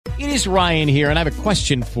It is Ryan here, and I have a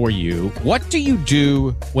question for you. What do you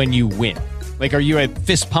do when you win? Like, are you a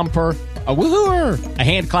fist pumper, a woohooer, a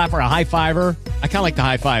hand clapper, a high fiver? I kind of like the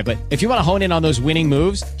high five, but if you want to hone in on those winning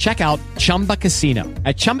moves, check out Chumba Casino.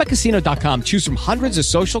 At ChumbaCasino.com, choose from hundreds of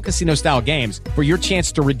social casino-style games for your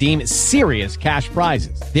chance to redeem serious cash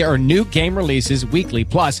prizes. There are new game releases weekly,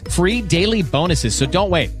 plus free daily bonuses. So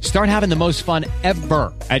don't wait. Start having the most fun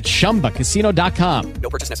ever at ChumbaCasino.com.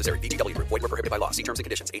 No purchase necessary. VGW. Void where prohibited by law. See terms and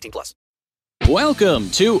conditions. 18+.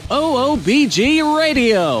 Welcome to OOBG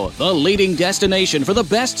Radio, the leading destination for the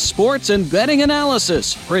best sports and betting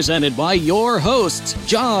analysis, presented by your hosts,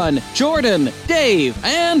 John, Jordan, Dave,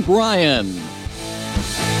 and Brian.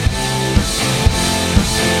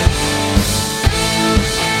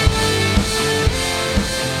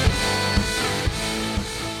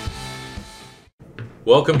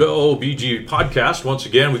 Welcome to OOBG Podcast. Once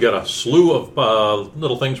again, we got a slew of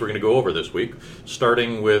little things we're going to go over this week,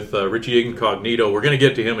 starting with Richie Incognito. We're going to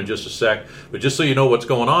get to him in just a sec, but just so you know what's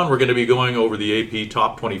going on, we're going to be going over the AP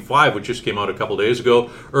Top 25, which just came out a couple days ago.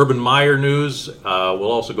 Urban Meyer news.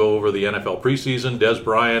 We'll also go over the NFL preseason, Des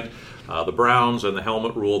Bryant, the Browns, and the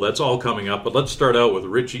helmet rule. That's all coming up, but let's start out with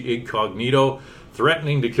Richie Incognito.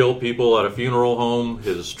 Threatening to kill people at a funeral home.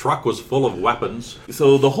 His truck was full of weapons.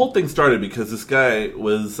 So the whole thing started because this guy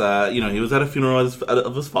was, he was at a funeral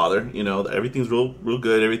of his father. You know, everything's real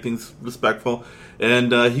good, everything's respectful,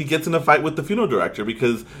 and he gets in a fight with the funeral director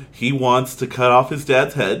because he wants to cut off his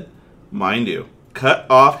dad's head. Mind you, cut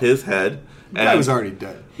off his head. The guy was already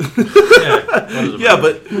dead. Yeah,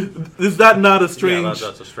 but is that not a strange? Yeah,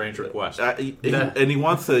 that's a strange request. And he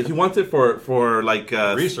wants it for like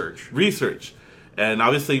research. And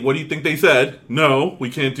obviously, what do you think they said? No, we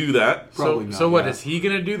can't do that. Probably not. So what, is he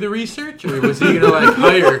going to do the research? Or was he going to,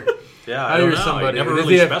 hire somebody? He never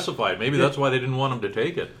really specified. Maybe that's why they didn't want him to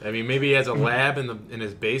take it. I mean, maybe he has a lab in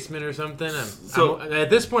his basement or something. At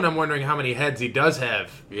this point, I'm wondering how many heads he does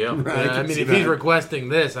have. Yeah. Right, if he's requesting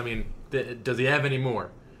this, does he have any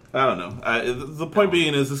more? I don't know. The point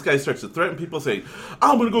being is this guy starts to threaten people, saying,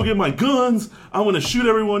 I'm going to go get my guns. I'm going to shoot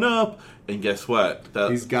everyone up. And guess what?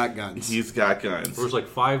 He's got guns. There was like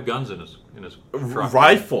 5 guns in his truck.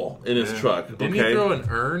 Rifle in his truck. Didn't he throw an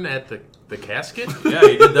urn at the casket? Yeah,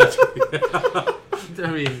 he did that.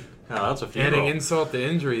 That's a funeral. Adding insult to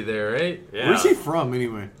injury there, right? Yeah. Where's he from,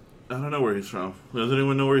 anyway? I don't know where he's from. Does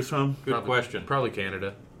anyone know where he's from? Good question. Probably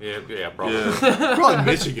Canada. Yeah, probably. Yeah. Probably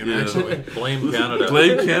Michigan, actually. Blame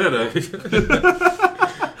Canada.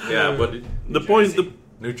 Yeah, but the point is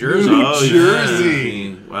New Jersey.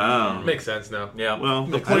 Jersey. Wow. Makes sense now. Yeah. Well,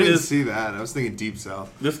 the I point didn't is, see that. I was thinking Deep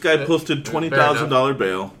South. this guy posted $20,000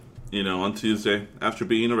 bail, on Tuesday after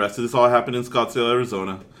being arrested. This all happened in Scottsdale,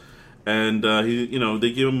 Arizona, and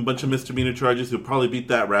they gave him a bunch of misdemeanor charges. He'll probably beat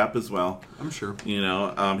that rap as well. I'm sure. He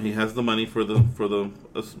has the money for the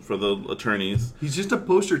attorneys. He's just a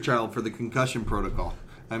poster child for the concussion protocol.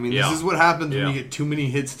 This Yeah. is what happens when Yeah. you get too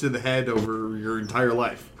many hits to the head over your entire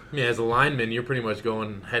life. Yeah, as a lineman, you're pretty much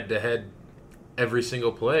going head-to-head every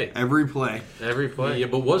single play. Every play. Yeah,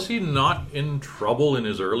 but was he not in trouble in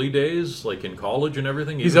his early days, like in college and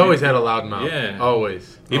everything? He's always had a loud mouth. Yeah.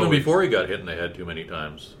 Always. Even before he got hit in the head too many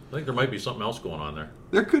times. I think there might be something else going on there.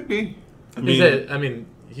 There could be. He's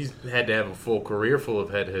had to have a full career full of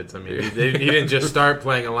head hits. He didn't just start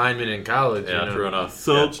playing a lineman in college. Yeah, true enough.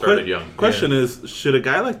 So it started young. Question is, should a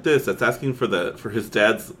guy like this that's asking for his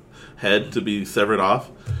dad's head to be severed off,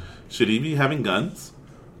 should he be having guns?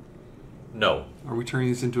 No. Are we turning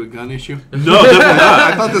this into a gun issue? No, definitely not.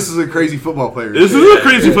 I thought this was a crazy football player. This is a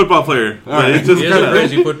crazy football player. Right. He He is a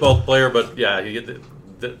crazy football player, but yeah,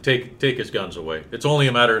 take his guns away. It's only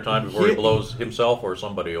a matter of time before he blows himself or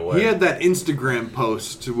somebody away. He had that Instagram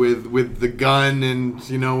post with the gun and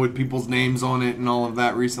with people's names on it and all of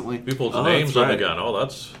that recently. People's Oh, names that's on the right. gun. Oh,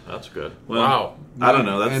 that's good. Well, Wow. I don't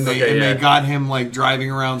know. They got him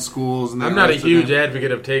driving around schools. And I'm not a huge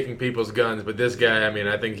advocate of taking people's guns, but this guy,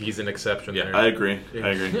 I think he's an exception there. I agree.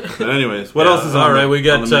 But anyways, what else is on? All right, we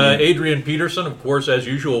got on the menu? Adrian Peterson, of course, as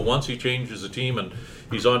usual. Once he changes the team, and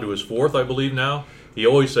he's on to his 4th, I believe now. He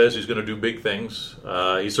always says he's going to do big things.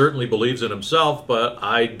 He certainly believes in himself, but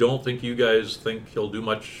I don't think you guys think he'll do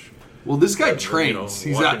much. Well, this guy trains.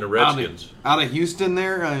 He's watching the Redskins. out of Houston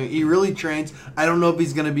there. He really trains. I don't know if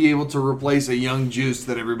he's going to be able to replace a young Juice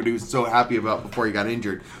that everybody was so happy about before he got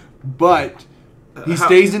injured. But he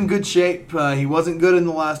stays in good shape. He wasn't good in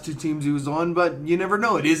the last 2 teams he was on, but you never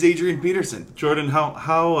know. It is Adrian Peterson. Jordan,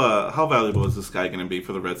 how valuable is this guy going to be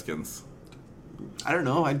for the Redskins? I don't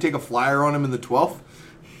know. I'd take a flyer on him in the 12th.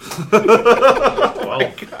 Oh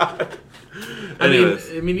my God. I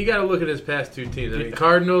mean, you got to look at his past 2 teams.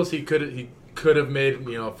 Cardinals, he could could have made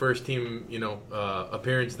a first team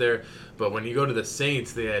appearance there. But when you go to the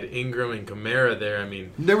Saints, they had Ingram and Kamara there. I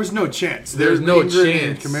mean, there was no chance. There's no Ingram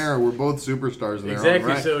chance. And Kamara were both superstars in their exactly.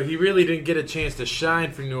 own right. So he really didn't get a chance to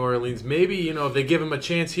shine for New Orleans. Maybe if they give him a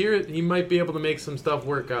chance here, he might be able to make some stuff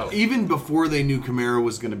work out. Even before they knew Kamara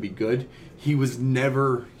was going to be good, he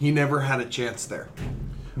never had a chance there.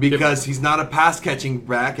 Because he's not a pass-catching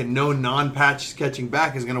back, and no non-pass-catching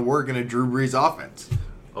back is going to work in a Drew Brees offense.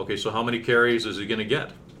 Okay, so how many carries is he going to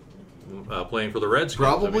get playing for the Redskins?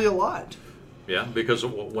 Probably a lot. Yeah, because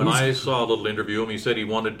when I saw a little interview of him, he said he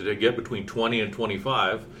wanted to get between 20 and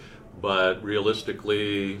 25, but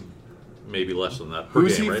realistically, maybe less than that per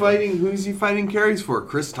Who's game, he right? fighting? Who's he fighting carries for?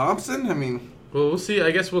 Chris Thompson? I mean, well, we'll see.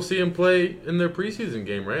 I guess we'll see him play in their preseason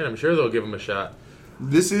game, right? I'm sure they'll give him a shot.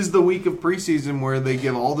 this is the week of preseason where they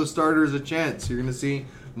give all the starters a chance. You're going to see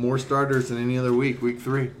more starters than any other week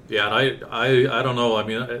 3. Yeah, and I don't know. I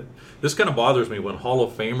mean, this kind of bothers me when Hall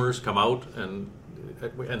of Famers come out and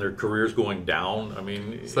their careers going down. I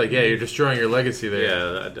mean, it's like, yeah, you're destroying your legacy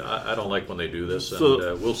there. Yeah, I don't like when they do this,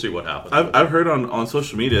 So, and we'll see what happens. I've heard on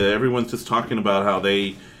social media that everyone's just talking about how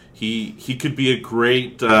he could be a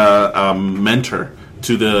great mentor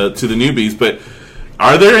to the newbies. But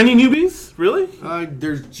are there any newbies really?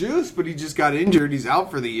 There's Juice, but he just got injured. He's out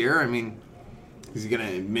for the year. I mean, is he going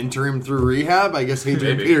to mentor him through rehab? I guess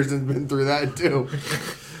Adrian Peterson's been through that too.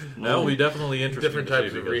 That'll be definitely interesting. Different to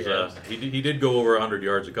types see of because rehabs. he did go over 100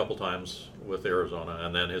 yards a couple times with Arizona,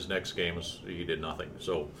 and then his next game he did nothing.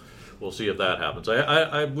 So we'll see if that happens.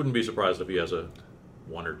 I wouldn't be surprised if he has a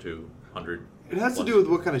 1 or 200. It has to do with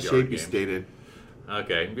what kind of shape he stayed in.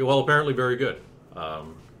 Okay. Well, apparently very good. I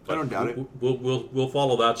don't doubt it. We'll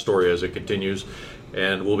follow that story as it continues,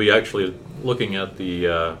 and we'll be actually looking at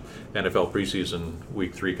the NFL preseason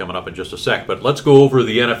week 3 coming up in just a sec. But let's go over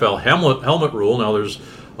the NFL helmet rule. Now, there's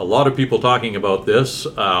a lot of people talking about this.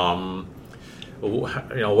 What's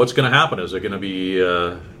going to happen? Is it going to be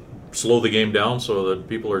slow the game down so that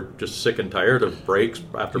people are just sick and tired of breaks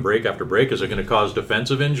after break after break? Is it going to cause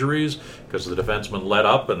defensive injuries because the defenseman let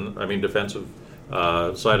up? And I mean, defensive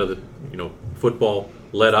side of the football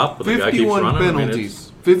let up, but the guy keeps running. 51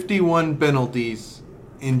 penalties. 51 penalties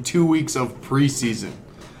in 2 weeks of preseason.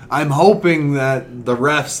 I'm hoping that the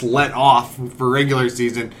refs let off for regular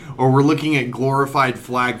season, or we're looking at glorified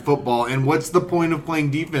flag football. And what's the point of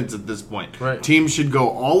playing defense at this point? Right. Teams should go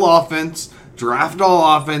all offense, draft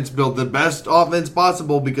all offense, build the best offense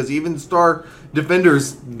possible, because even star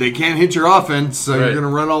defenders, they can't hit your offense, so you're going to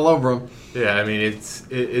run all over them. Yeah, I mean,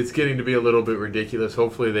 it's getting to be a little bit ridiculous.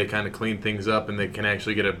 Hopefully they kind of clean things up and they can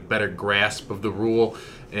actually get a better grasp of the rule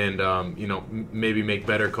and, maybe make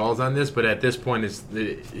better calls on this. But at this point,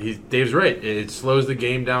 Dave's right. It slows the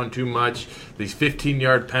game down too much. These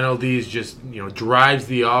 15-yard penalties just, drives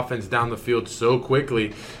the offense down the field so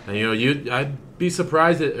quickly. And, I'd be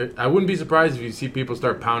surprised. I wouldn't be surprised if you see people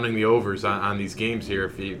start pounding the overs on these games here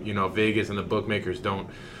if Vegas and the bookmakers don't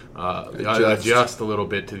adjust a little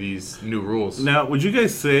bit to these new rules. Now, would you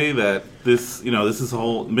guys say that this is a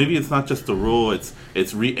whole, maybe it's not just the rule,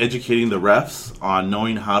 it's re-educating the refs on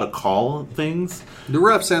knowing how to call things? The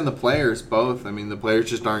refs and the players both. I mean, the players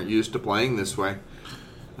just aren't used to playing this way.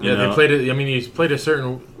 Yeah, they played it. I mean, you played a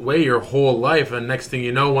certain way your whole life, and next thing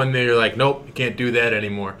you know, one day you're like, nope, you can't do that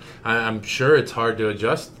anymore. I'm sure it's hard to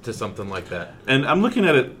adjust to something like that. And I'm looking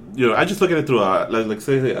at it, I just look at it through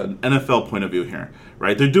say an NFL point of view here,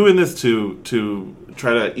 right? They're doing this to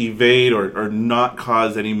try to evade or not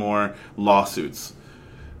cause any more lawsuits.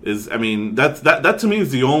 That to me is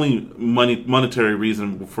the only monetary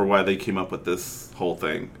reason for why they came up with this whole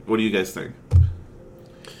thing. What do you guys think?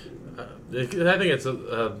 I think it's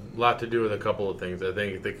a lot to do with a couple of things. I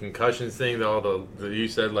think the concussions thing, you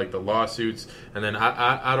said, like the lawsuits, and then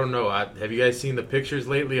I don't know. Have you guys seen the pictures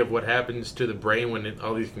lately of what happens to the brain when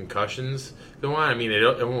all these concussions go on? I mean, it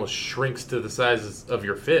almost shrinks to the size of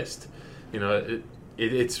your fist.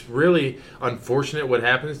 It's really unfortunate what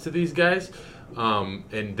happens to these guys,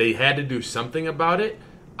 and they had to do something about it.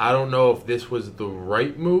 I don't know if this was the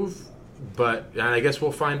right move, but I guess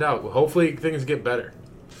we'll find out. Hopefully things get better.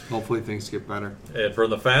 Hopefully things get better. And from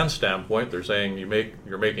the fan standpoint, they're saying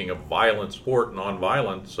you're making a violent sport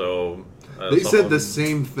non-violent. So they said the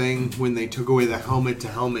same thing when they took away the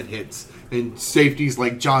helmet-to-helmet hits, and safeties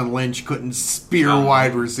like John Lynch couldn't spear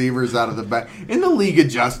wide receivers out of the back. And the league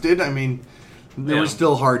adjusted. I mean, there were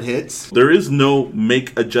still hard hits. There is no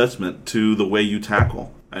make adjustment to the way you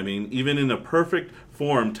tackle. I mean, even in a perfect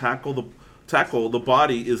form, the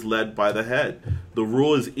body is led by the head. The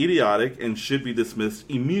rule is idiotic and should be dismissed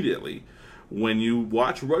immediately. When you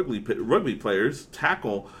watch rugby players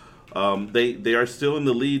tackle, They are still in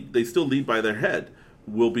the lead. They still lead by their head.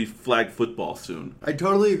 Will be flag football soon. I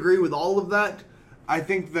totally agree with all of that. I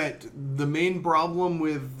think that the main problem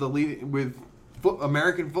with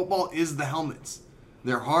American football is the helmets.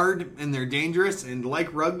 They're hard and they're dangerous, and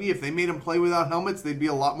like rugby, if they made them play without helmets, they'd be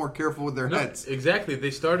a lot more careful with their heads. Exactly. They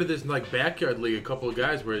started this backyard league, a couple of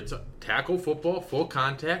guys, where it's tackle football, full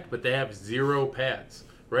contact, but they have 0 pads.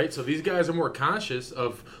 Right, so these guys are more conscious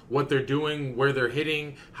of what they're doing, where they're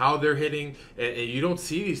hitting, how they're hitting, and you don't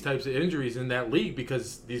see these types of injuries in that league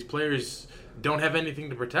because these players don't have anything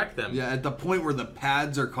to protect them. Yeah, at the point where the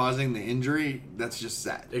pads are causing the injury, that's just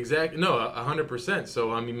sad. Exactly. No, 100%.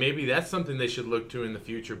 So, I mean, maybe that's something they should look to in the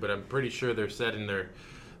future, but I'm pretty sure they're set in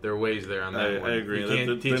their ways there on that one. I agree.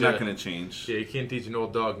 They're not going to change. Yeah, you can't teach an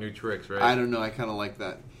old dog new tricks, right? I don't know. I kind of like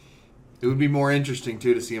that. It would be more interesting,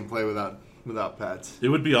 too, to see him play without pads. It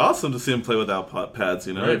would be awesome to see him play without pads.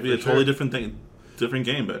 Right, it'd be a totally different thing, different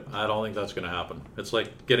game. But I don't think that's going to happen. It's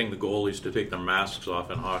like getting the goalies to take their masks off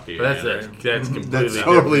in hockey. But that's completely that's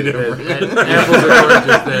totally different. Apples and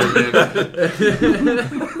oranges there,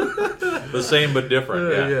 man. The same but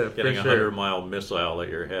different. Yeah, getting a for sure. 100-mile missile at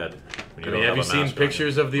your head. Have you seen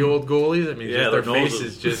pictures of the old goalies? I mean, their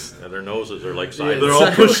faces their noses are like sideways. they're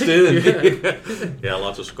all pushed in. Yeah,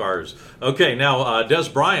 lots of scars. Okay, now Des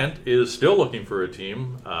Bryant is still looking for a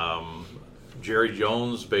team. Jerry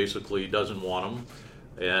Jones basically doesn't want him.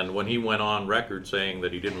 And when he went on record saying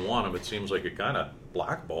that he didn't want him, it seems like it kind of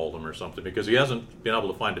blackballed him or something because he hasn't been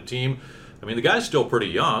able to find a team. I mean, the guy's still pretty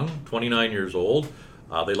young, 29 years old.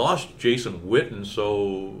 They lost Jason Witten,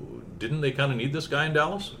 so didn't they kind of need this guy in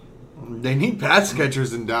Dallas? They need pass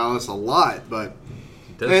catchers in Dallas a lot, but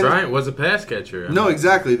Des Bryant was a pass catcher. No,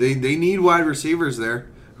 exactly. They need wide receivers there.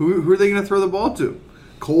 Who are they going to throw the ball to?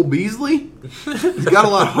 Cole Beasley? He's got a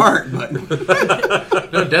lot of heart, but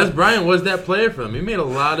no, Des Bryant was that player for them. He made a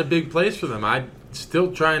lot of big plays for them. I'm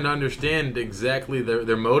still trying to understand exactly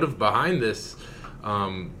their motive behind this.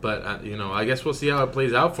 But I guess we'll see how it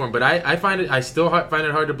plays out for him. But I still find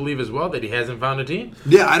it hard to believe as well that he hasn't found a team.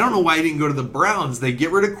 Yeah, I don't know why he didn't go to the Browns. They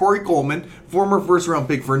get rid of Corey Coleman, former first-round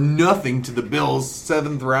pick, for nothing to the Bills,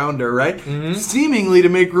 7th rounder, right? Mm-hmm. Seemingly to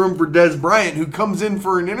make room for Des Bryant, who comes in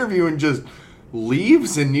for an interview and just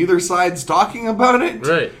leaves, and neither side's talking about it.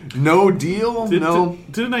 Right? No deal.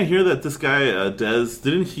 Didn't I hear that this guy Des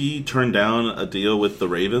didn't he turn down a deal with the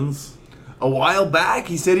Ravens? A while back,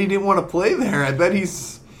 he said he didn't want to play there. I bet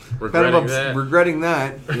he's regretting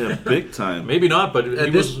that. Yeah, big time. Maybe not, but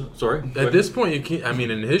at this point, you can't. I mean,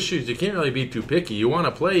 in his shoes, you can't really be too picky. You want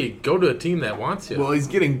to play, go to a team that wants you. Well, he's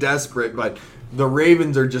getting desperate, but the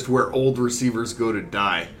Ravens are just where old receivers go to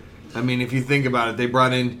die. I mean, if you think about it, they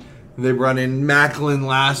brought in Macklin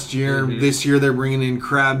last year. Mm-hmm. This year they're bringing in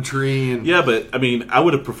Crabtree. Yeah, but I mean, I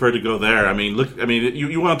would have preferred to go there. I mean, look. I mean,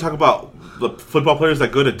 you want to talk about the football players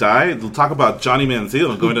that go to die? They'll talk about Johnny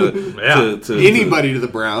Manziel going to anybody to the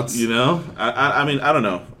Browns. You know, I mean, I don't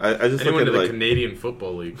know. I just anyone look at to it the Canadian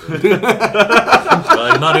Football League.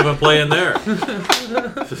 Well, he's not even playing there.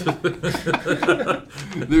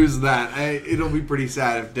 There's that. It'll be pretty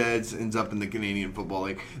sad if Deds ends up in the Canadian Football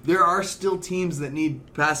League. There are still teams that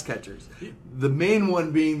need pass catchers. The main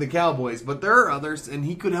one being the Cowboys, but there are others, and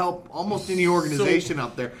he could help almost any organization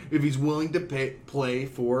out there if he's willing to play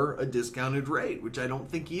for a discounted rate, which I don't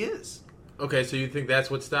think he is. Okay, so you think that's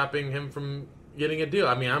what's stopping him from getting a deal?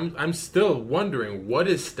 I mean, I'm still wondering what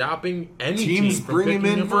is stopping any teams team from bring him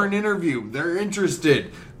in him for up? an interview. They're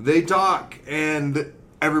interested. They talk, and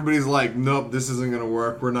everybody's like, "Nope, this isn't going to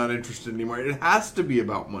work. We're not interested anymore." It has to be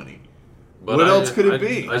about money. But what else could it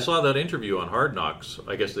be? I saw that interview on Hard Knocks.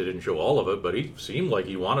 I guess they didn't show all of it, but he seemed like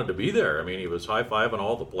he wanted to be there. I mean, he was high-fiving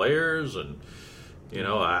all the players, and, you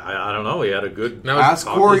know, I don't know. He had a good... Ask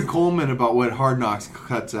Corey Coleman about what Hard Knocks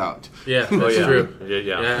cuts out. Yeah, that's true.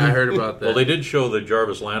 Yeah, I heard about that. Well, they did show the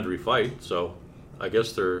Jarvis Landry fight, so... I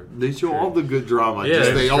guess they show all the good drama. Yeah,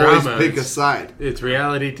 just they always pick a side. It's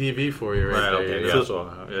reality TV for you, right? Okay, yeah. So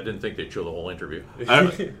I didn't think they'd show the whole interview.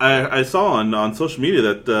 I saw on social media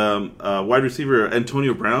that wide receiver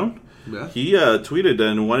Antonio Brown, he tweeted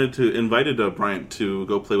and invited Bryant to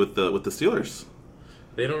go play with the Steelers.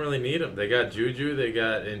 They don't really need him. They got Juju, they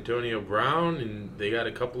got Antonio Brown, and they got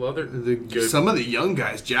a couple other some of the young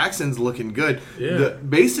guys. Jackson's looking good. Yeah.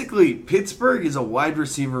 Basically, Pittsburgh is a wide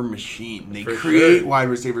receiver machine. They create wide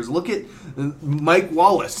receivers. Look at Mike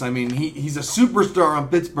Wallace. I mean, he's a superstar on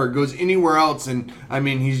Pittsburgh. Goes anywhere else, and I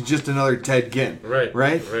mean, he's just another Ted Ginn. Right.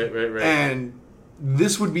 And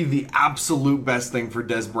this would be the absolute best thing for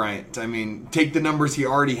Des Bryant. I mean, take the numbers he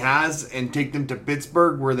already has and take them to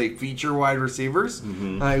Pittsburgh where they feature wide receivers.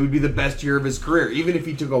 Mm-hmm. It would be the best year of his career. Even if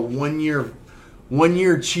he took a 1 year 1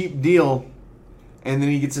 year cheap deal, and then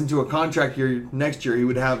he gets into a contract year next year, he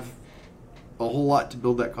would have a whole lot to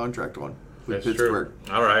build that contract on with That's Pittsburgh.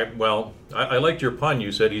 true. All right. Well, I liked your pun.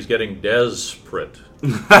 You said he's getting desperate.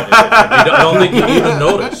 I don't think you even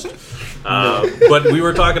noticed. But we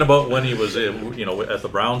were talking about when he was, at the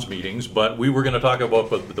Browns meetings. But we were going to talk about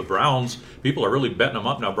the Browns. People are really betting them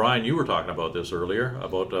up now. Brian, you were talking about this earlier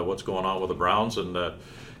about what's going on with the Browns and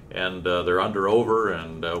they're under/over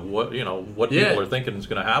and what people are thinking is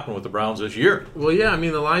going to happen with the Browns this year. Well, yeah, I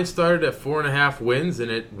mean the line started at 4.5 wins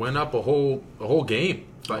and it went up a whole game.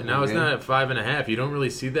 But now it's not at 5.5. You don't really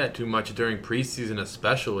see that too much during preseason,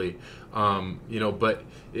 especially. But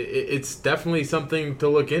it's definitely something to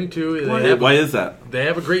look into. Why is that? They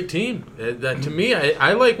have a great team. To me,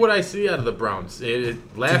 I like what I see out of the Browns. Did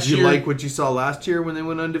you like what you saw last year when they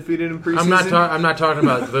went undefeated in preseason? I'm not talking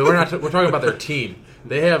about. We're talking about their team.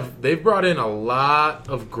 They've brought in a lot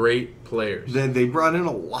of great players. They brought in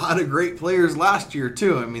a lot of great players last year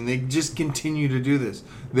too. I mean, they just continue to do this.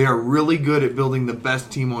 They are really good at building the best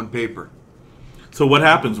team on paper. So what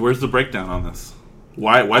happens? Where's the breakdown on this?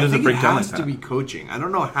 Why does it break down like that? It has to be coaching. I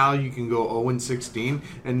don't know how you can go 0-16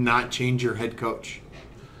 and not change your head coach.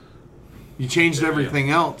 You changed everything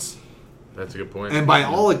else. That's a good point. And by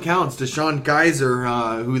all accounts, DeShone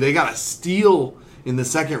Kizer, who they got a steal in the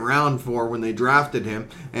second round for when they drafted him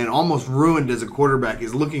and almost ruined as a quarterback,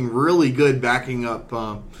 is looking really good backing up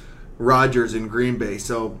Rodgers in Green Bay.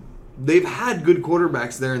 So they've had good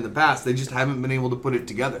quarterbacks there in the past. They just haven't been able to put it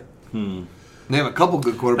together. And they have a couple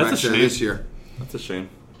good quarterbacks there this year. That's a shame.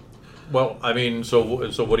 Well, I mean, so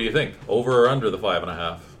what do you think? Over or under the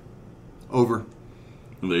 5.5? Over.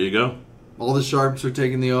 There you go. All the sharps are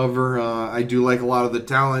taking the over. I do like a lot of the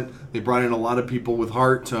talent. They brought in a lot of people with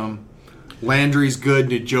heart. Landry's good.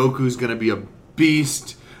 Njoku's going to be a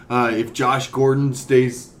beast. If Josh Gordon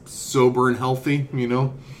stays sober and healthy,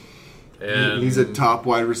 And he's a top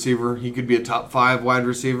wide receiver. He could be a top 5 wide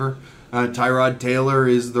receiver. Tyrod Taylor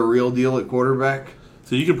is the real deal at quarterback.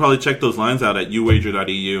 So you can probably check those lines out at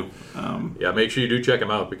uwager.eu. Yeah, make sure you do check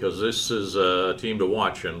them out because this is a team to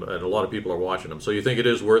watch, and a lot of people are watching them. So you think it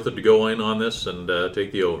is worth it to go in on this and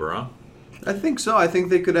take the over, huh? I think so. I think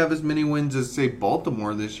they could have as many wins as, say,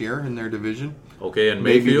 Baltimore this year in their division. Okay, and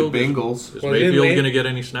Maybe Mayfield? the Bengals. Is Mayfield going to get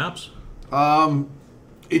any snaps?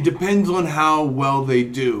 It depends on how well they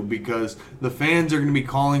do because the fans are going to be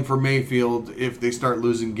calling for Mayfield if they start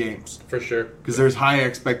losing games. For sure. Because there's high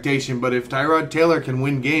expectation. But if Tyrod Taylor can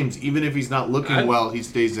win games, even if he's not looking well, he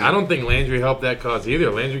stays in. I don't think Landry helped that cause either.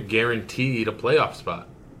 Landry guaranteed a playoff spot.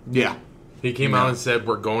 Yeah. He came out and said,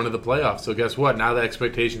 we're going to the playoffs. So guess what? Now the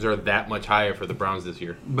expectations are that much higher for the Browns this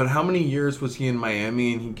year. But how many years was he in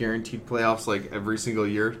Miami and he guaranteed playoffs like every single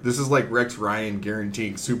year? This is like Rex Ryan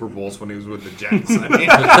guaranteeing Super Bowls when he was with the Jets. I mean,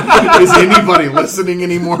 is anybody listening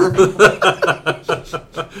anymore?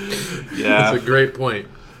 Yeah. That's a great point.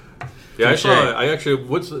 Yeah,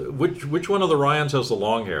 which one of the Ryans has the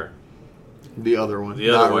long hair? The other one. The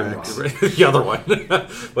other one. Rex. The other one.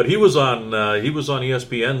 But he was on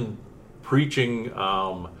ESPN preaching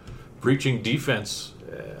defense,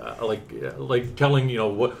 like telling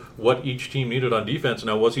what each team needed on defense.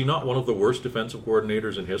 Now, was he not one of the worst defensive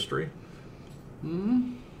coordinators in history?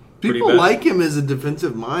 People like him as a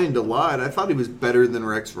defensive mind a lot. I thought he was better than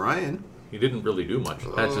Rex Ryan. He didn't really do much.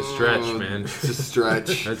 That's a stretch, man. It's a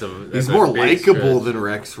stretch. That's He's a more big likable stretch. than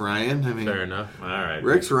Rex Ryan. I mean, Fair enough. All right.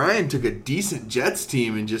 Rex Ryan took a decent Jets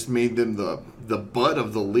team and just made them the butt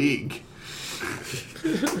of the league.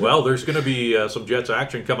 Well, there's going to be some Jets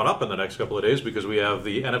action coming up in the next couple of days because we have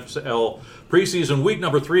the NFL preseason week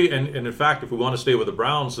number 3. And in fact, if we want to stay with the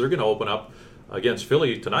Browns, they're going to open up against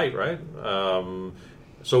Philly tonight, right?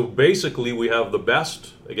 So basically, we have the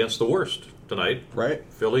best against the worst tonight. Right.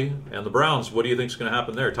 Philly and the Browns. What do you think is going to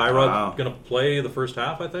happen there? Tyrod's going to play the first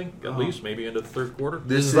half, I think, at least, maybe into the third quarter.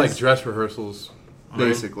 This is like dress rehearsals.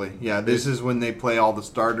 Basically. Yeah, this is when they play all the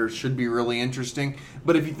starters. Should be really interesting.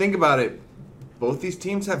 But if you think about it, both these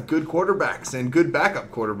teams have good quarterbacks and good backup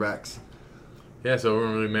quarterbacks. Yeah, so it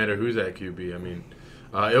won't really matter who's at QB. I mean,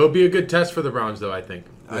 it will be a good test for the Browns, though. I think,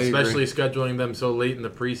 especially scheduling them so late in the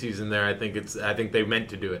preseason. There, I think they meant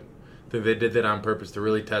to do it. I think they did that on purpose to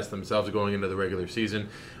really test themselves going into the regular season.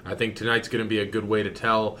 I think tonight's going to be a good way to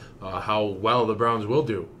tell how well the Browns will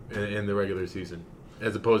do in the regular season,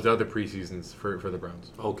 as opposed to other preseasons for the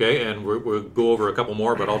Browns. Okay, and we'll go over a couple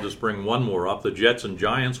more, but I'll just bring one more up. The Jets and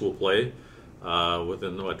Giants will play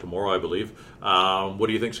within tomorrow, I believe. What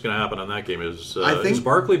do you think is going to happen in that game? Is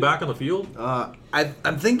Barkley back on the field?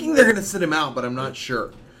 I'm thinking they're going to sit him out, but I'm not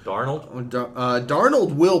sure. Darnold?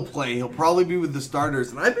 Darnold will play. He'll probably be with the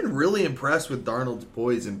starters. And I've been really impressed with Darnold's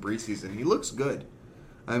poise in preseason. He looks good.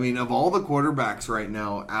 I mean, of all the quarterbacks right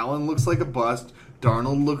now, Allen looks like a bust.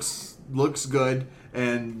 Darnold looks good.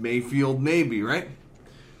 And Mayfield maybe, right?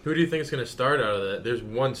 Who do you think is going to start out of that? There's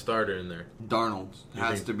one starter in there. Darnold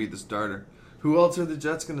has to be the starter. Who else are the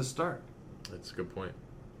Jets going to start? That's a good point.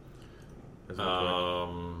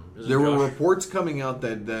 There were reports coming out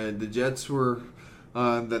that the Jets were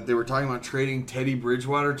that they were talking about trading Teddy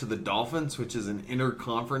Bridgewater to the Dolphins, which is an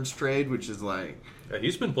interconference trade, which is like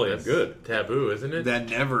he's been playing good. Taboo, isn't it? That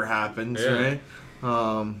never happens, right?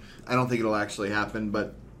 I don't think it'll actually happen,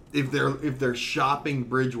 but if they're shopping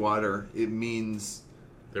Bridgewater, it means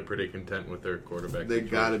they're pretty content with their quarterback. They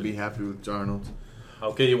got to be happy with Darnold.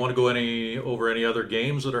 Okay, you want to go over any other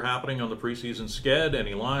games that are happening on the preseason sched?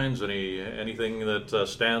 Any lines? Anything that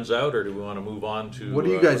stands out, or do we want to move on to? What are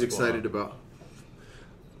you guys excited about?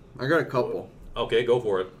 I got a couple. Okay, go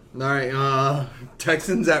for it. All right,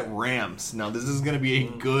 Texans at Rams. Now, this is going to be a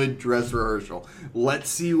good dress rehearsal. Let's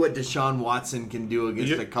see what Deshaun Watson can do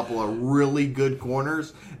against a couple of really good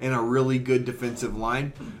corners and a really good defensive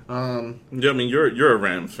line. I mean, you're a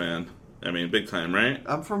Rams fan. I mean, big time, right?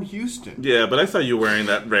 I'm from Houston. Yeah, but I saw you wearing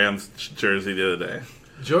that Rams jersey the other day.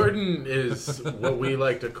 Jordan is what we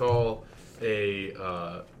like to call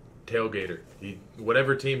a tailgater.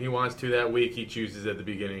 Whatever team he wants to that week, he chooses at the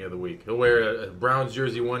beginning of the week. He'll wear a Browns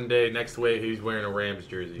jersey one day, next way he's wearing a Rams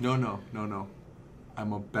jersey. No.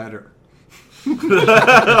 I'm a bettor. Okay,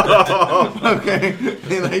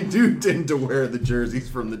 and I do tend to wear the jerseys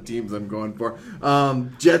from the teams I'm going for.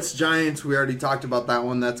 Jets, Giants, we already talked about that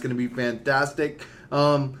one. That's going to be fantastic.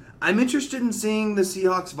 I'm interested in seeing the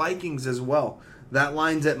Seahawks, Vikings as well. That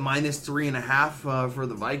line's at -3.5 for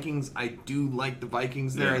the Vikings. I do like the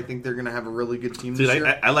Vikings there. Yeah. I think they're going to have a really good team this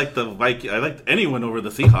year. I like the Vikings. I like anyone over the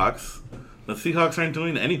Seahawks. The Seahawks aren't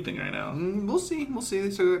doing anything right now. We'll see.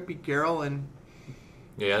 They still got Pete Carroll and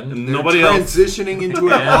nobody else transitioning into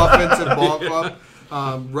an offensive ball club.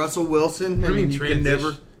 Russell Wilson. You can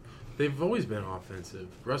never. They've always been offensive.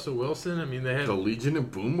 Russell Wilson. I mean, they had the Legion of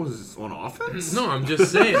Boom was on offense. No, I'm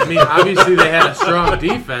just saying. I mean, obviously they had a strong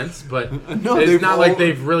defense, but it's not like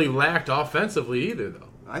they've really lacked offensively either, though.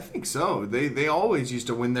 I think so. They always used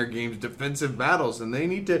to win their games defensive battles, and they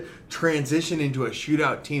need to transition into a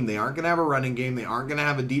shootout team. They aren't going to have a running game. They aren't going to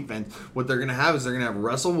have a defense. What they're going to have is they're going to have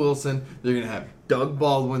Russell Wilson. They're going to have Doug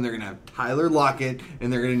Baldwin. They're going to have Tyler Lockett,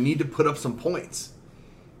 and they're going to need to put up some points.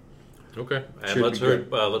 Okay, and let's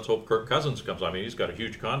hope Kirk Cousins comes. I mean, he's got a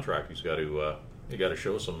huge contract. He's got to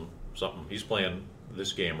show something. He's playing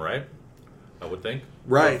this game, right? I would think,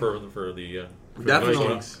 right, for the definitely.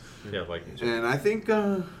 Vikings. Yeah, Vikings. And I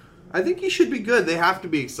think he should be good. They have to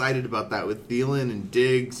be excited about that with Thielen and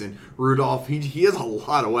Diggs and Rudolph. He has a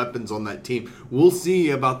lot of weapons on that team. We'll see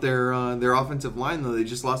about their offensive line, though. They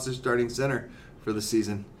just lost their starting center for the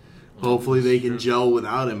season. Hopefully they can gel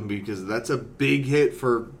without him, because that's a big hit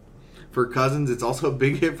for Cousins. It's also a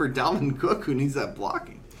big hit for Dalvin Cook, who needs that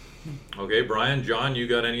blocking. Okay, Brian, John, you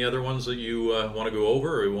got any other ones that you want to go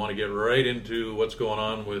over, or you want to get right into what's going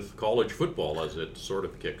on with college football as it sort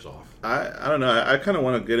of kicks off? I don't know. I kind of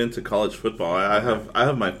want to get into college football. I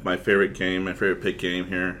have my favorite game, my favorite pick game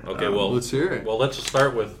here. Okay, well, let's hear it. Well, let's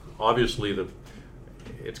start with, obviously,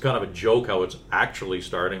 it's kind of a joke how it's actually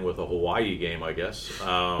starting with a Hawaii game, I guess.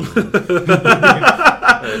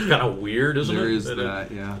 It's kind of weird, isn't it? There is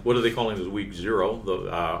that, yeah. What are they calling this, week 0?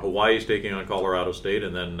 Hawaii's taking on Colorado State,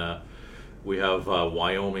 and then we have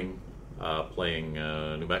Wyoming playing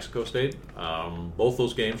New Mexico State. Both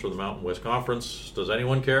those games for the Mountain West Conference. Does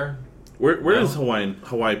anyone care? Where is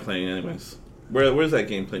Hawaii playing anyways? Where's that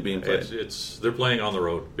game being played? They're playing on the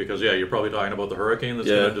road because you're probably talking about the hurricane that's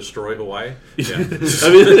going to destroy Hawaii. Yeah, I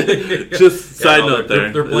mean, just side note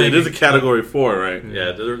there. They're playing. It is a Category 4, right?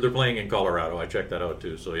 Yeah, they're playing in Colorado. I checked that out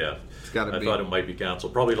too. So yeah, I thought it might be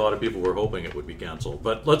canceled. Probably a lot of people were hoping it would be canceled.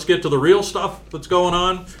 But let's get to the real stuff that's going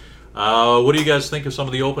on. What do you guys think of some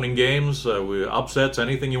of the opening games? Upsets?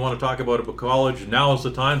 Anything you want to talk about college? Now is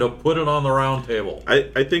the time to put it on the round table.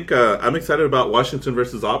 I think I'm excited about Washington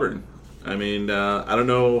versus Auburn. I mean, I don't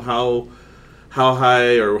know how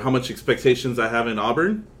high or how much expectations I have in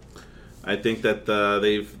Auburn. I think that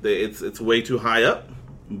it's way too high up,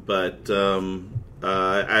 but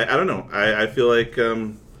I don't know. I feel like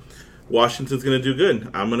Washington's going to do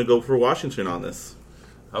good. I'm going to go for Washington on this.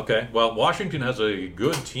 Okay. Well, Washington has a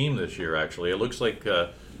good team this year. Actually, it looks like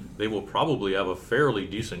they will probably have a fairly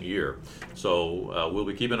decent year. So we'll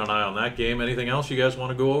be keeping an eye on that game. Anything else you guys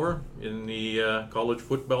want to go over in the college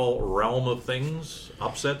football realm of things?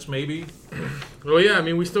 Upsets, maybe? Well, yeah, I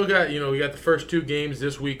mean, we still got, we got the first 2 games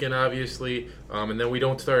this weekend, obviously, and then we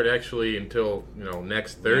don't start actually until,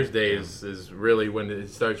 next Thursday is really when it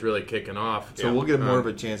starts really kicking off. So we'll get more of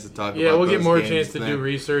a chance to talk about Yeah, we'll get those more games chance to then. do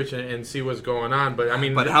research and see what's going on. But, I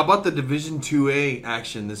mean... But how about the Division 2A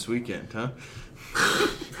action this weekend, huh?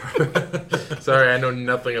 Sorry, I know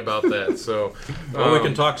nothing about that. So, Well, we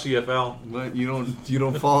can talk CFL. But you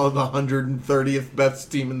don't follow the 130th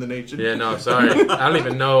best team in the nation? Yeah, no, sorry. I don't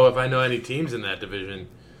even know if I know any teams in that division.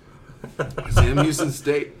 Sam Houston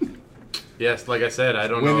State. Yes, like I said, I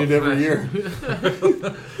don't Win know. it every year.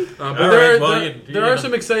 But All there, right, well, there are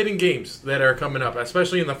some exciting games that are coming up,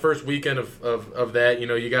 especially in the first weekend of that.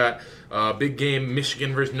 You got big game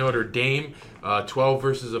Michigan versus Notre Dame, 12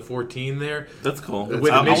 versus a 14 there. That's cool. With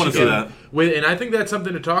I want to see Michigan. that. And I think that's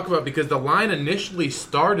something to talk about because the line initially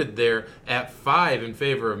started there at 5 in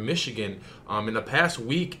favor of Michigan. In the past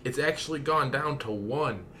week, it's actually gone down to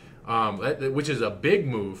 1, which is a big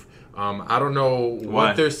move. I don't know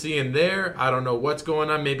what they're seeing there. I don't know what's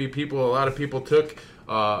going on. Maybe a lot of people took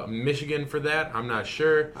Michigan for that. I'm not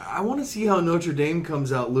sure. I want to see how Notre Dame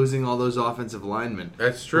comes out losing all those offensive linemen.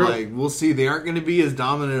 That's true. We'll see. They aren't going to be as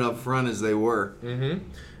dominant up front as they were. Mm-hmm.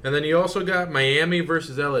 And then you also got Miami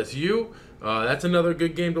versus LSU. That's another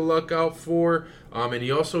good game to look out for. And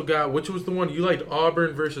you also got, which was the one you liked,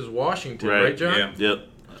 Auburn versus Washington, right John? Yeah. Yep.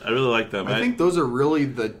 I really like them. I think those are really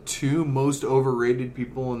the 2 most overrated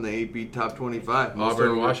people in the AP Top 25. Auburn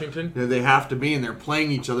and Washington? Yeah, they have to be, and they're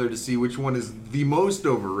playing each other to see which one is the most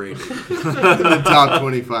overrated in the Top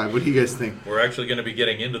 25. What do you guys think? We're actually going to be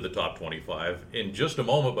getting into the top 25 in just a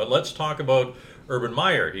moment, but let's talk about Urban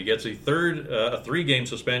Meyer. He gets a 3-game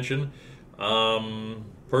suspension.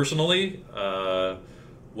 Personally,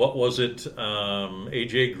 what was it?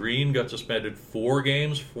 A.J. Green got suspended 4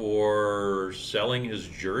 games for selling his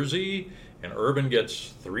jersey, and Urban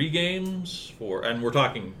gets 3 games for, and we're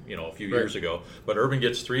talking, a few years ago, but Urban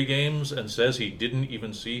gets 3 games and says he didn't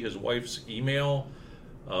even see his wife's email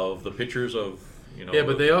of the pictures of, Yeah,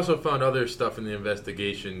 but they also found other stuff in the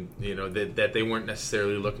investigation, that they weren't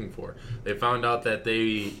necessarily looking for. They found out that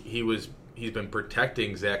he's been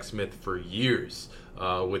protecting Zach Smith for years.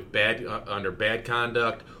 With under bad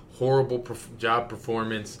conduct, horrible job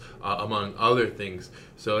performance, among other things.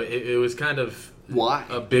 So it was kind of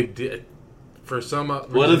a big deal for some.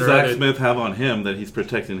 What does Zach Smith have on him that he's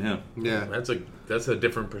protecting him? Yeah, that's a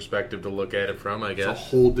different perspective to look at it from, I guess. It's a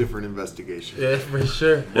whole different investigation. Yeah, for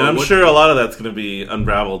sure. And I'm sure a lot of that's going to be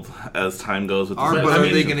unraveled as time goes. With Are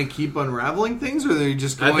they going to keep unraveling things, or are they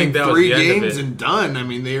just going I think that 3 was the end of games it. and done? I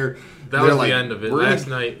mean, That was the end of it. Last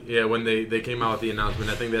night, when they came out with the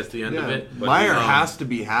announcement, I think that's the end of it. But, Meyer has to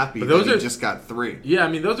be happy that he just got 3. Yeah, I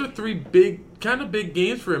mean, those are 3 big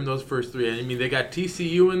games for him, those first 3. I mean, they got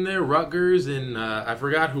TCU in there, Rutgers, and I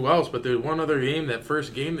forgot who else, but there's one other game, that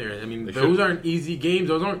first game there. I mean, those aren't easy games.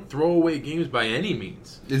 Those aren't throwaway games by any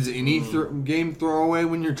means. Is any game throwaway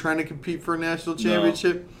when you're trying to compete for a national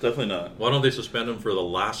championship? No, definitely not. Why don't they suspend him for the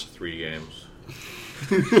last 3 games?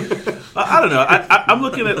 I don't know. I'm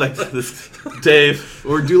looking at this, Dave.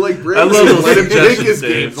 Or do like Brady. I love those Let him pick suggestions, his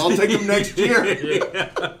Dave. games. I'll take him next year.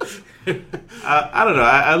 I don't know.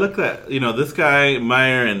 I look at this guy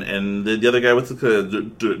Meyer and the other guy. What's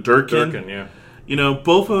the Durkin? Durkin, yeah.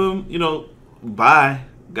 Both of them. Bye.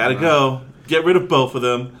 Gotta go. Get rid of both of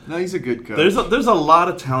them. No, he's a good coach. There's a lot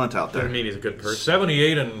of talent out there. Doesn't mean he's a good person.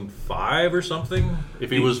 78-5 or something. If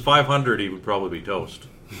he was 500, he would probably be toast.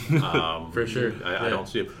 For sure. I don't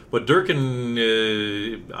see it. But Durkin,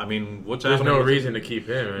 what's There's happening? no with reason to keep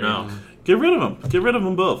him. Right? No. Get rid of them. Get rid of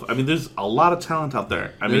them both. I mean, there's a lot of talent out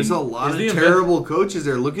there. There's a lot of terrible coaches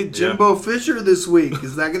there. Look at Jimbo Fisher this week.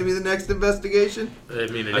 Is that going to be the next investigation? I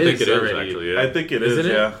think it is already. actually. Yeah. I think it Isn't is.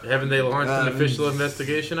 it? Yeah. Haven't they launched an official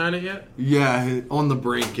investigation on it yet? Yeah, on the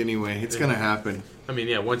brink anyway. It's going to happen. I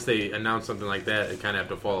mean, once they announce something like that, it kind of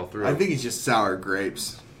have to follow through. I think he's just sour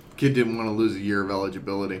grapes. Kid didn't want to lose a year of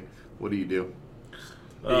eligibility. What do? You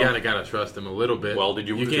gotta trust him a little bit. Well, did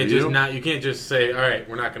you? You can't You can't just say, "All right,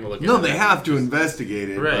 we're not going to look." No, into they that. have to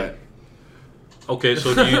investigate it. Right. But Okay,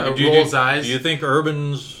 so do you think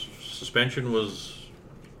Urban's suspension was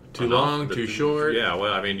too long, too short? Yeah.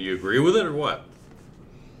 Well, do you agree with it or what?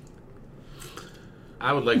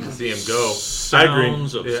 I would like to see him go. I agree.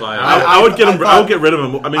 Sounds of Yeah. silence. I would get him. I would get rid of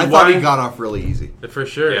him. I thought he got off really easy. For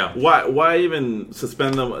sure. Yeah. Why even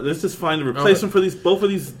suspend them? Let's just find a replacement for both of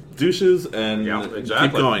these douches and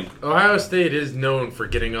keep going. Ohio State is known for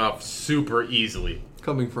getting off super easily.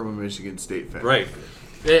 Coming from a Michigan State fan. Right.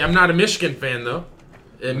 Hey, I'm not a Michigan fan, though.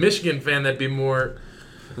 A Michigan fan, that'd be more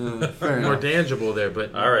Fair enough. tangible there.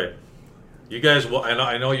 But All right. You guys will.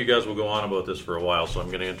 I know you guys will go on about this for a while, so I'm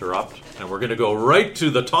going to interrupt, and we're going to go right to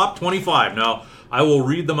the top 25. Now, I will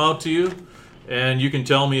read them out to you, and you can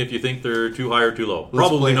tell me if you think they're too high or too low.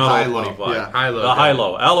 Probably not all 25. Yeah.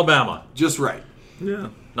 High-low. Alabama. Just right. Yeah.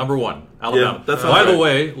 Number 1, Alabama. Yeah, that's By the right.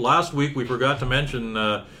 way, last week we forgot to mention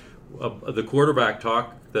the quarterback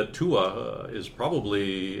talk that Tua is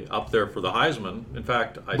probably up there for the Heisman. In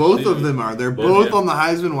fact, Both of them are. They're both yeah. on the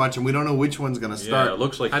Heisman watch, and we don't know which one's going to start. Yeah, it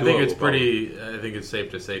looks like I Tua think it's will probably- pretty. I think it's safe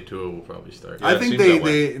to say Tua will probably start. Yeah, I it think seems that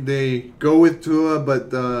way. they go with Tua, but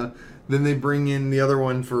then they bring in the other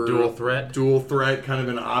one for Dual threat, kind of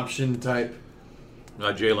an option type.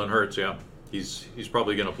 Jalen Hurts, yeah. He's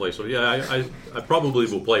probably going to play. So, yeah, I probably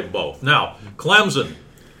will play both. Now, Clemson,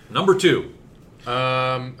 number 2.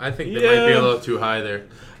 I think they might be a little too high there.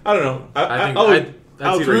 I don't know. I think I'll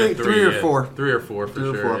that's either three or four. 3 or 4 for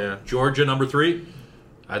sure. four. Yeah, Georgia, number 3.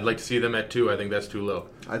 I'd like to see them at 2. I think that's too low.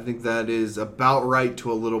 I think that is about right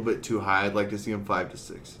to a little bit too high. I'd like to see him 5 to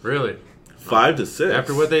 6. Really? 5 to 6.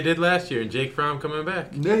 After what they did last year and Jake Fromm coming back.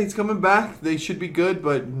 Yeah, he's coming back. They should be good,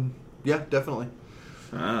 but yeah, definitely.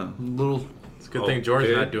 Ah. Little. It's a good thing George's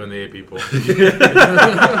Okay. not doing the AP poll.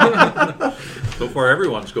 So far,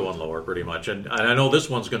 everyone's going lower pretty much. And I know this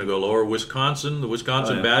one's going to go lower. Wisconsin, the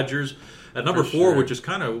Wisconsin yeah. Badgers. At number For 4, sure. which is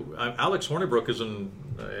kind of... Alex Hornibrook isn't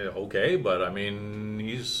okay, but, I mean,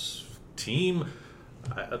 he's team...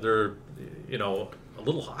 they're, a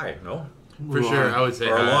little high, no? For sure, I would say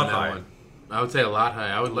Or a high lot on that high. one. I would say a lot high.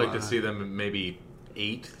 I would like to lot see them maybe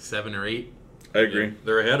 8, 7 or 8. I agree.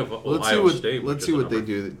 They're ahead of Let's Ohio see State. Let's see what they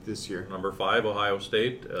do this year. Number 5, Ohio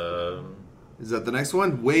State. Is that the next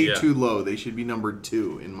one? Way Yeah. too low. They should be number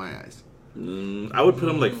 2 in my eyes. I would put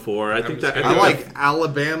them like 4. I think just that gonna I do like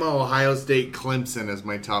Alabama, Ohio State, Clemson as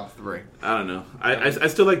my top 3. I don't know. I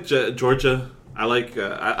still like Georgia. I like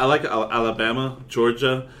Alabama,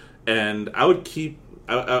 Georgia, and I would keep.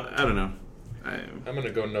 I don't know. I'm going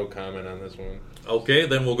to go no comment on this one. Okay,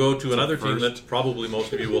 then we'll go to another team that probably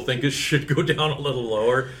most of you will think should go down a little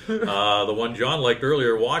lower. The one John liked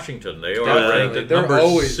earlier, Washington. They are ranked at number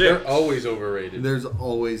 6. They're always overrated. There's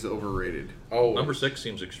always overrated. Always. Number 6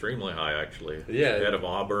 seems extremely high, actually. Yeah. Ahead of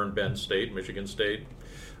Auburn, Penn State, Michigan State.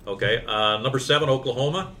 Okay, number 7,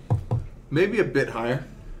 Oklahoma. Maybe a bit higher.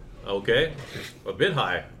 Okay, a bit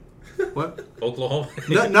high. What? Oklahoma.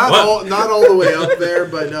 Not What? all the way up there,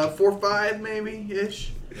 but 4-5 maybe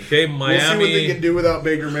ish. Okay, We'll Miami. see what they can do without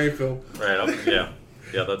Baker Mayfield. Right. Yeah,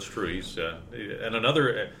 that's true. He's and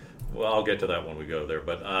another. Well, I'll get to that when we go there.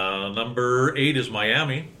 But number 8 is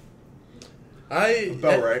Miami.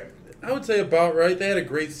 About right. I would say about right. They had a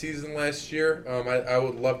great season last year. I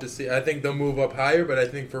would love to see. I think they'll move up higher, but I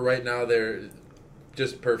think for right now they're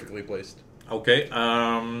just perfectly placed. Okay,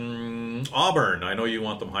 Auburn. I know you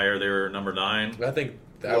want them higher. They're number 9. I think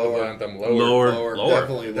I Lower. would want them lower. Lower.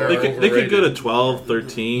 Definitely They're lower. They could go to overrated. 12,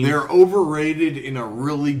 13. They're overrated in a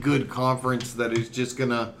really good conference that is just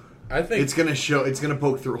gonna. I think It's gonna show. It's gonna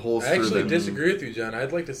poke through holes. I through actually them. disagree with you, John.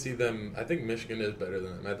 I'd like to see them. I think Michigan is better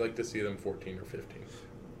than them. I'd like to see them 14 or 15.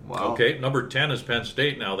 Wow. Okay, number 10 is Penn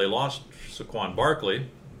State. Now they lost Saquon Barkley,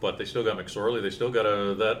 but they still got McSorley. They still got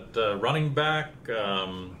that running back.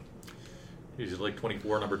 He's like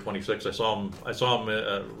 24, number 26. I saw him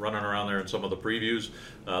running around there in some of the previews.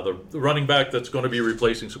 The running back that's going to be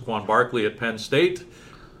replacing Saquon Barkley at Penn State,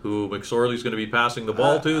 who McSorley's going to be passing the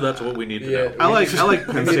ball to. That's what we need to know. I like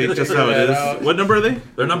Penn State just how it that is. out. What number are they?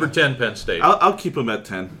 They're number 10, Penn State. I'll keep them at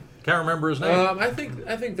 10. Can't remember his name. I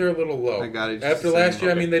think they're a little low. I got it. After last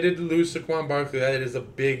year, Okay. I mean, they did lose Saquon Barkley. That is a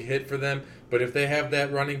big hit for them. But if they have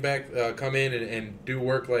that running back come in and do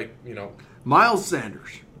work like Miles Sanders.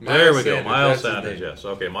 There we go. Sanders, Miles that's his Sanders, name. yes.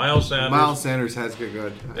 Okay, Miles Sanders. Miles Sanders has good.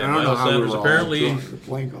 I And don't know Miles how Sanders we're all apparently- drawing a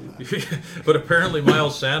blank on that. But apparently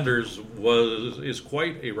Miles Sanders is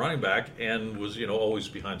quite a running back and was always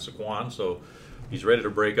behind Saquon, so he's ready to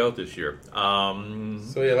break out this year.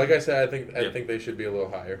 So yeah, like I said, I think they should be a little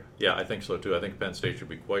higher. Yeah, I think so too. I think Penn State should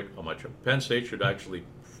be quite a much. Penn State should actually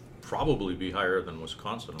probably be higher than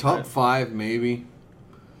Wisconsin. Top right? 5 maybe.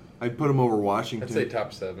 I'd put them over Washington. I'd say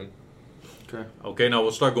top 7. Okay. Okay, now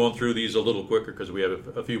we'll start going through these a little quicker because we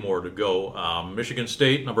have a few more to go. Michigan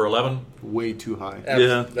State, number 11. Way too high.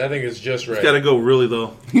 Yeah. I think it's just right. It's got to go really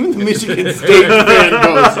low. Even the Michigan State fan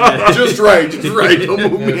goes, just right.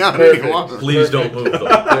 Don't move me That's out perfect. any longer. Please don't move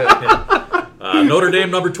though. Notre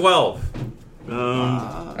Dame, number 12.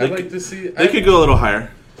 I'd like to see. They could go a little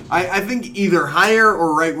higher. I think either higher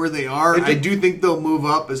or right where they are. If I it- do think they'll move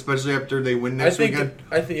up, especially after they win next weekend.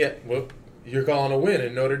 Yeah. Well, you're calling a win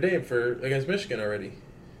in Notre Dame against Michigan already.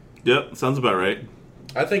 Yep, sounds about right.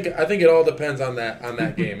 I think it all depends on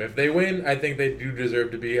that game. If they win, I think they do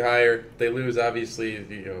deserve to be higher. If they lose, obviously,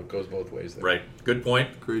 it goes both ways there. Right. Good point.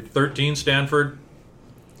 Agreed. 13, Stanford.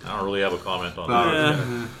 I don't really have a comment on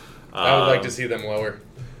that. I would like to see them lower.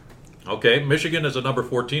 Okay, Michigan is at number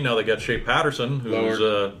 14. Now they got Shea Patterson, who's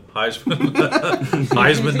a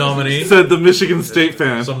Heisman nominee. Said the Michigan State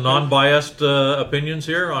fan. Some non-biased opinions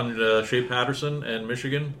here on Shea Patterson and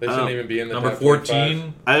Michigan. They shouldn't even be in the Number top 14.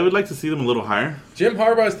 25. I would like to see them a little higher. Jim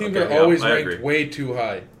Harbaugh's teams Okay, are always I ranked agree. way too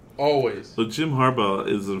high. Always. But Jim Harbaugh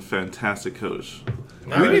is a fantastic coach.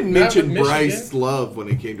 We didn't Not mention with Bryce Love when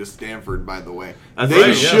it came to Stanford, by the way. That's They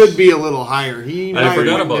right, should yes. be a little higher. He I might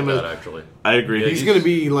forgot win about them that, a- actually. I agree. He's going to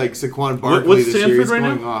be like Saquon Barkley what's this year. Stanford He's right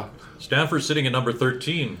going now? off. Stanford's sitting at number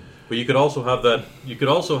 13, but you could also have that. You could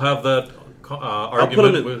also have that I'll put him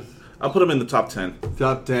argument in. with. I'll put him in the top 10.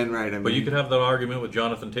 Top 10, right? I mean, But you could have that argument with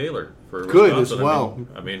Jonathan Taylor for Could Wisconsin. as well.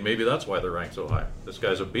 I mean, maybe that's why they're ranked so high. This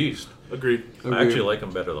guy's a beast. Agreed. I actually like him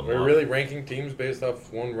better than We're Love. really ranking teams based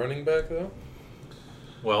off one running back, though?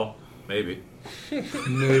 Well, maybe.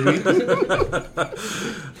 maybe.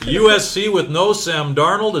 USC with no Sam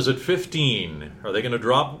Darnold is at 15. Are they going to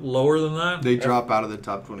drop lower than that? They drop out of the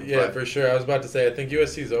top 25. Yeah, for sure. I was about to say, I think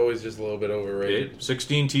USC is always just a little bit overrated.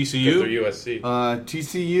 16 Because they're TCU. USC.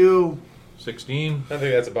 TCU, 16. I think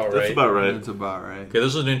that's about right. That's about right. that's about right. Okay,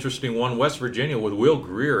 this is an interesting one. West Virginia with Will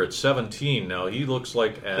Greer at 17. Now, he looks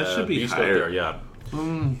like a That should be beast higher. out there. Yeah.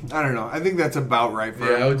 I don't know. I think that's about right for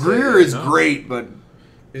Yeah, I him. would say Greer that, is no. great, but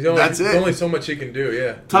He's only, That's it. There's only so much he can do,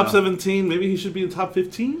 yeah. Top Yeah. 17. Maybe he should be in top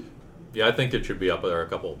 15. Yeah, I think it should be up there a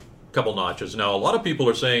couple notches. Now, a lot of people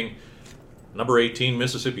are saying number 18,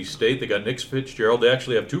 Mississippi State. They got Nick Fitzgerald. They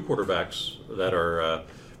actually have two quarterbacks that are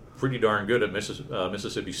pretty darn good at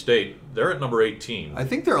Mississippi State. They're at number 18. I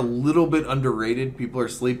think they're a little bit underrated. People are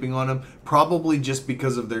sleeping on them, probably just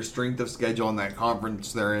because of their strength of schedule and that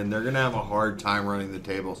conference they're in.'re going to have a hard time running the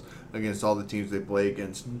tables against all the teams they play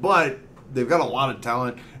against. But they've got a lot of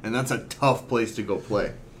talent, and that's a tough place to go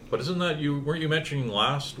play. But isn't that weren't you mentioning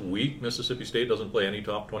last week Mississippi State doesn't play any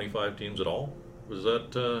top 25 teams at all? Was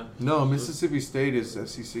that No, Mississippi State is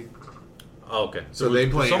SEC. oh, okay. So they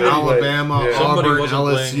play somebody- Alabama, yeah. Somebody Auburn, wasn't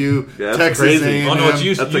LSU, Yeah, that's Texas crazy. A&M. Oh no,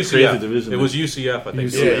 it's That's a UCF. crazy division, It was man. UCF, I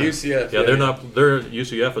think. Yeah, UCF. Yeah, they're not. Their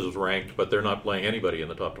UCF is ranked, but they're not playing anybody in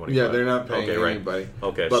the top 25. Yeah, they're not paying okay, right. anybody.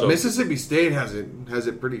 Okay, But so Mississippi State has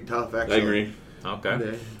it pretty tough, actually. I agree. okay.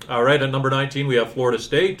 Yeah. All right, at number 19 we have Florida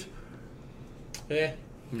State,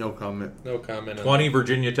 No comment. No comment on 20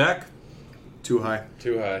 Virginia Tech, Too high. that.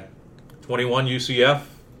 Too high. 21 UCF.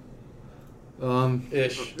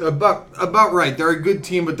 Ish. About right. They're a good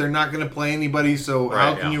team, but they're not going to play anybody. So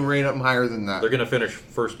how Right, can yeah. you rate them higher than that? They're going to finish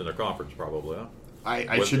first in their conference, probably. Huh?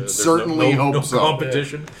 I With, should there's certainly no hope so.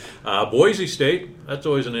 competition. Boise State. That's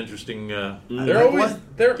always an interesting. They're always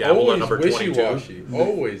Gamble at always number 22. wishy-washy.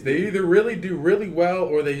 Always. They either really do really well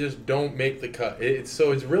or they just don't make the cut. It's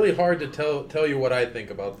really hard to tell you what I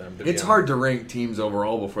think about them. To be It's honest. hard to rank teams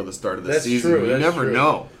overall before the start of the That's season. true, You that's never true.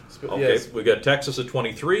 know. Okay, Yes, we got Texas at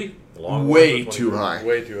 23. Long Way too high.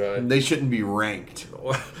 way too high. They shouldn't be ranked.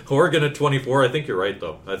 Oregon at 24. I think you're right,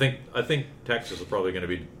 though. I think Texas is probably going to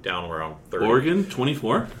be down around 30. Oregon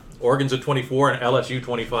 24. Oregon's at 24 and LSU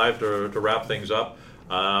 25 to wrap things up.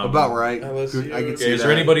 About right. LSU. I can see Okay, is that.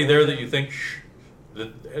 there anybody there that you think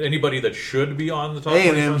anybody that should be on the top?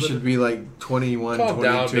 A&M 25? should be like 21, Calm 22.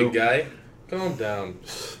 down, big guy. Calm down.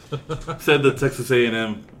 Said the Texas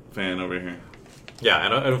A&M fan over here. Yeah,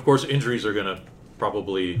 and of course injuries are going to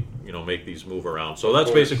probably make these move around. So that's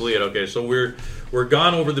course. basically it. Okay, so we're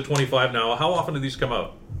gone over the 25 now. How often do these come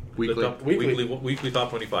out? Weekly. The top, Weekly. weekly top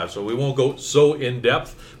 25. So we won't go so in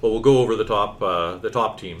depth, but we'll go over the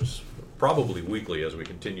top teams probably weekly as we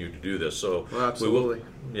continue to do this. So Well, absolutely.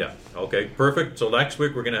 we will. Yeah. Okay. Perfect. So next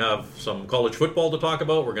week we're going to have some college football to talk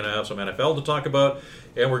about. We're going to have some NFL to talk about,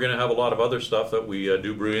 and we're going to have a lot of other stuff that we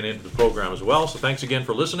do bring into the program as well. So thanks again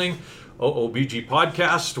for listening. OOBG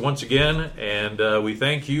podcast once again, and we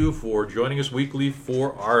thank you for joining us weekly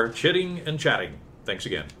for our chitting and chatting. Thanks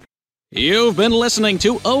again. You've been listening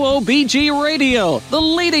to OOBG Radio, the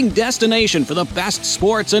leading destination for the best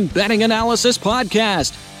sports and betting analysis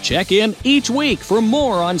podcast. Check in each week for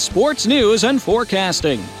more on sports news and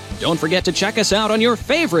forecasting. Don't forget to check us out on your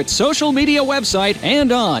favorite social media website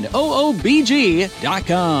and on OOBG.com.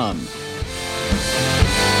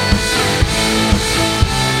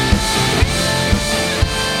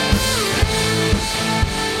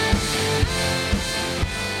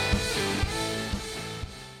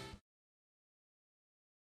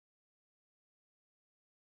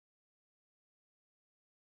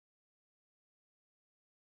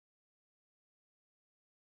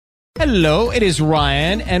 Hello, it is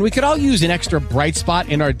Ryan, and we could all use an extra bright spot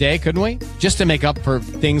in our day, couldn't we? Just to make up for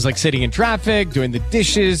things like sitting in traffic, doing the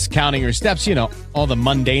dishes, counting your steps, all the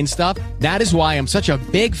mundane stuff. That is why I'm such a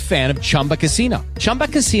big fan of Chumba Casino. Chumba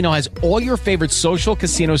Casino has all your favorite social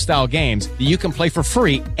casino-style games that you can play for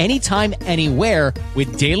free anytime, anywhere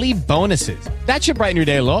with daily bonuses. That should brighten your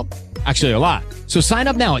day a little. Actually, a lot. So sign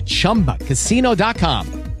up now at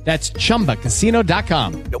ChumbaCasino.com. That's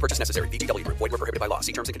ChumbaCasino.com. No purchase necessary. VGW Group. Void where prohibited by law.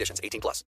 See terms and conditions. 18+.